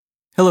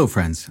Hello,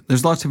 friends.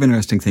 There's lots of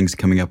interesting things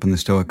coming up in the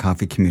Stoic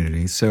Coffee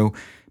community, so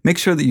make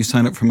sure that you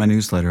sign up for my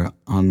newsletter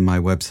on my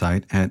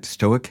website at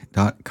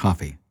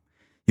stoic.coffee.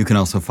 You can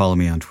also follow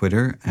me on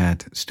Twitter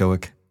at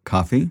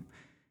stoiccoffee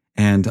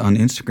and on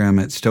Instagram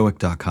at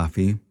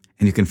stoic.coffee,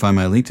 and you can find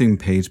my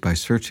LinkedIn page by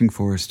searching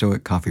for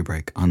Stoic Coffee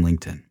Break on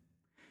LinkedIn.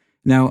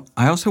 Now,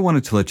 I also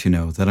wanted to let you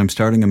know that I'm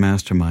starting a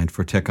mastermind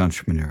for tech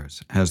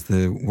entrepreneurs as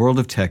the world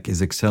of tech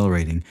is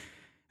accelerating,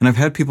 and I've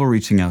had people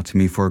reaching out to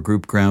me for a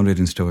group grounded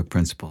in Stoic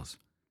principles.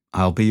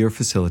 I'll be your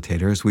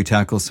facilitator as we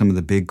tackle some of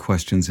the big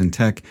questions in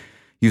tech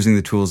using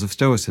the tools of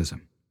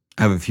Stoicism.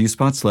 I have a few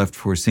spots left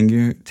for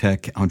senior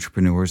tech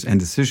entrepreneurs and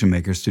decision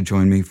makers to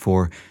join me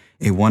for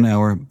a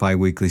 1-hour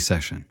bi-weekly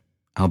session.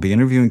 I'll be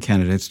interviewing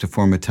candidates to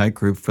form a tight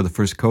group for the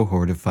first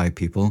cohort of 5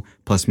 people,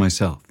 plus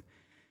myself.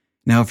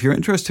 Now, if you're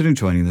interested in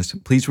joining this,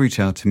 please reach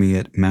out to me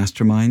at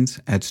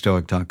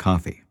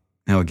masterminds@stoic.coffee.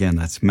 Now, again,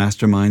 that's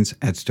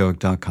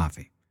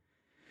masterminds@stoic.coffee.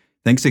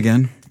 Thanks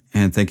again,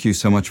 and thank you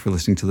so much for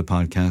listening to the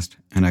podcast,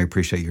 and I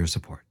appreciate your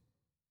support.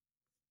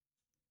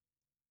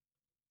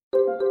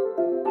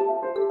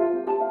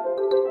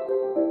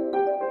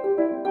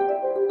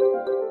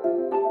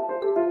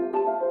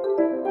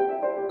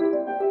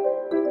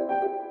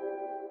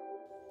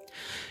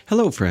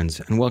 Hello, friends,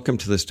 and welcome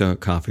to the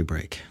Stoic Coffee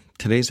Break.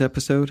 Today's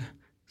episode,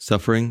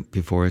 Suffering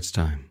Before It's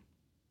Time.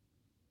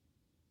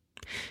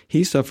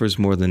 He suffers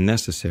more than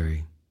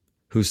necessary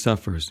who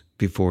suffers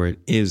before it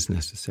is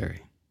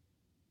necessary.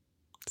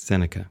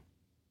 Seneca.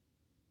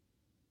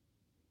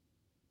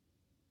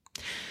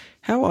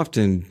 How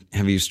often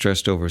have you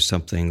stressed over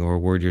something or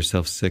worried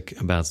yourself sick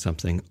about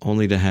something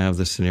only to have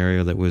the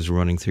scenario that was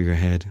running through your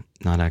head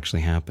not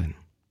actually happen?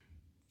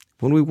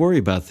 When we worry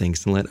about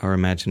things and let our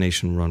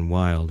imagination run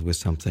wild with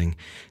something,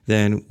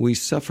 then we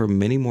suffer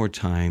many more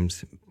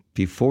times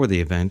before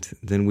the event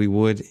than we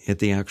would at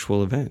the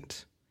actual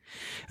event.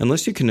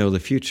 Unless you can know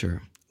the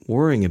future,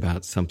 worrying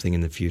about something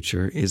in the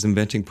future is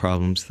inventing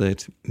problems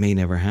that may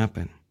never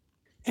happen.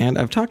 And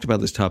I've talked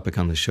about this topic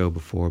on the show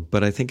before,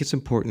 but I think it's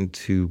important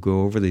to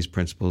go over these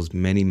principles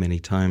many, many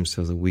times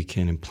so that we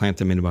can implant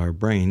them into our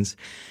brains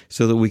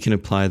so that we can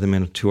apply them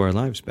into our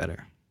lives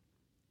better.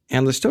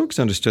 And the Stoics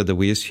understood that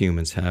we as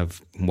humans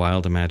have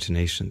wild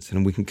imaginations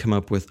and we can come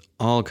up with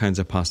all kinds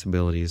of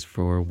possibilities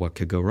for what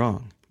could go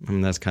wrong. I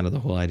mean, that's kind of the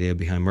whole idea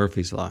behind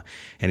Murphy's Law.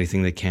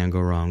 Anything that can go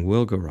wrong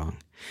will go wrong.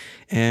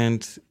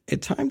 And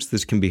at times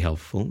this can be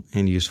helpful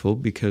and useful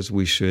because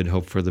we should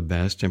hope for the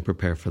best and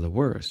prepare for the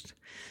worst.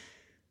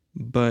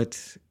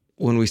 But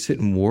when we sit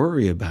and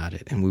worry about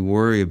it, and we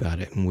worry about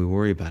it, and we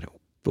worry about it,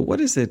 but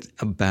what is it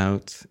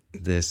about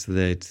this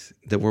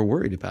that we're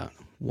worried about?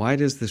 Why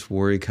does this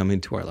worry come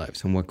into our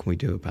lives, and what can we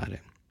do about it?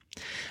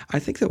 I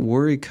think that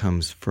worry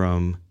comes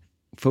from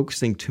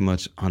focusing too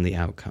much on the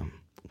outcome.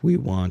 We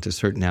want a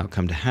certain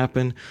outcome to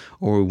happen,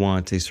 or we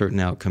want a certain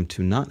outcome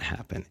to not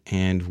happen.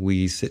 And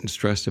we sit and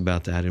stress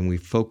about that, and we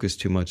focus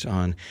too much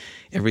on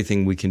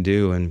everything we can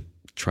do and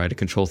try to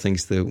control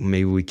things that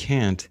maybe we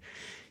can't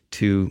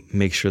to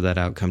make sure that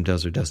outcome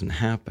does or doesn't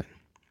happen.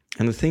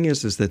 And the thing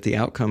is that the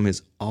outcome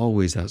is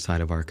always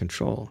outside of our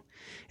control.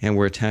 And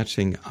we're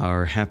attaching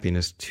our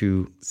happiness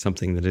to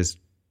something that is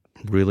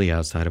really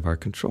outside of our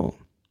control.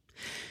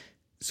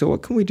 So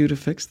what can we do to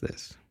fix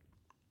this?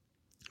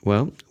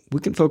 Well,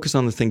 we can focus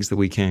on the things that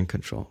we can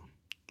control.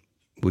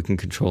 We can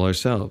control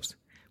ourselves.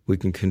 We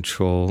can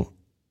control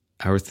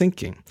our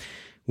thinking.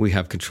 We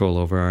have control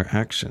over our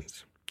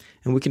actions.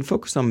 And we can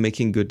focus on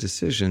making good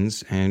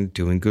decisions and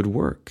doing good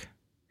work.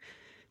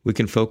 We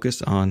can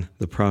focus on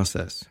the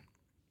process.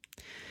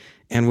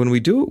 And when we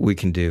do what we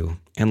can do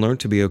and learn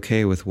to be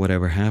okay with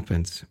whatever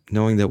happens,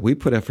 knowing that we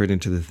put effort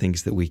into the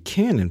things that we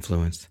can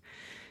influence,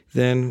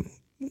 then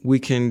we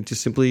can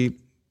just simply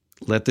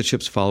let the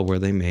chips fall where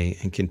they may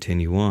and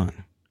continue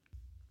on.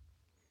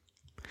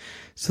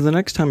 So the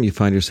next time you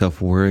find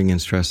yourself worrying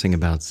and stressing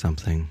about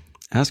something,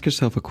 ask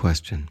yourself a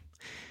question.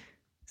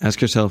 Ask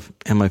yourself,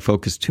 am I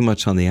focused too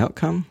much on the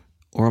outcome,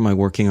 or am I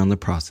working on the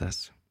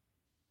process?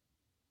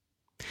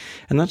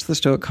 And that's the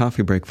Stoic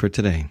Coffee Break for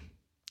today.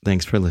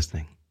 Thanks for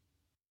listening.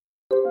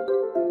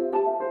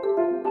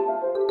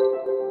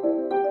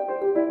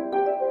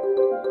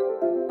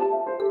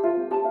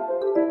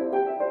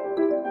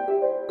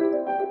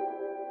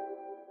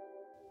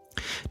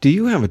 Do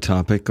you have a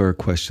topic or a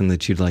question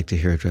that you'd like to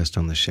hear addressed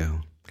on the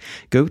show?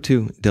 Go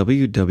to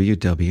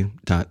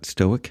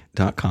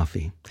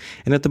www.stoic.coffee,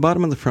 and at the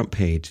bottom of the front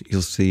page,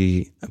 you'll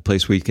see a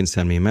place where you can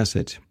send me a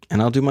message,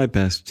 and I'll do my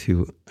best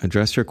to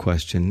address your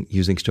question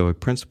using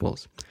Stoic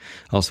principles.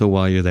 Also,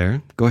 while you're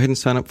there, go ahead and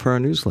sign up for our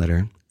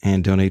newsletter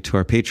and donate to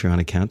our Patreon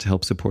account to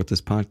help support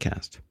this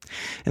podcast.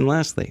 And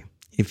lastly,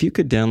 if you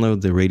could download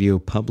the Radio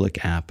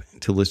Public app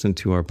to listen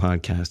to our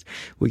podcast,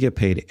 we get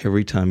paid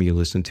every time you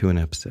listen to an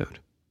episode.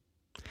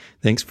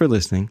 Thanks for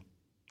listening,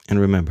 and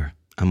remember,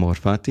 amor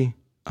fati,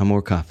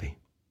 amor coffee.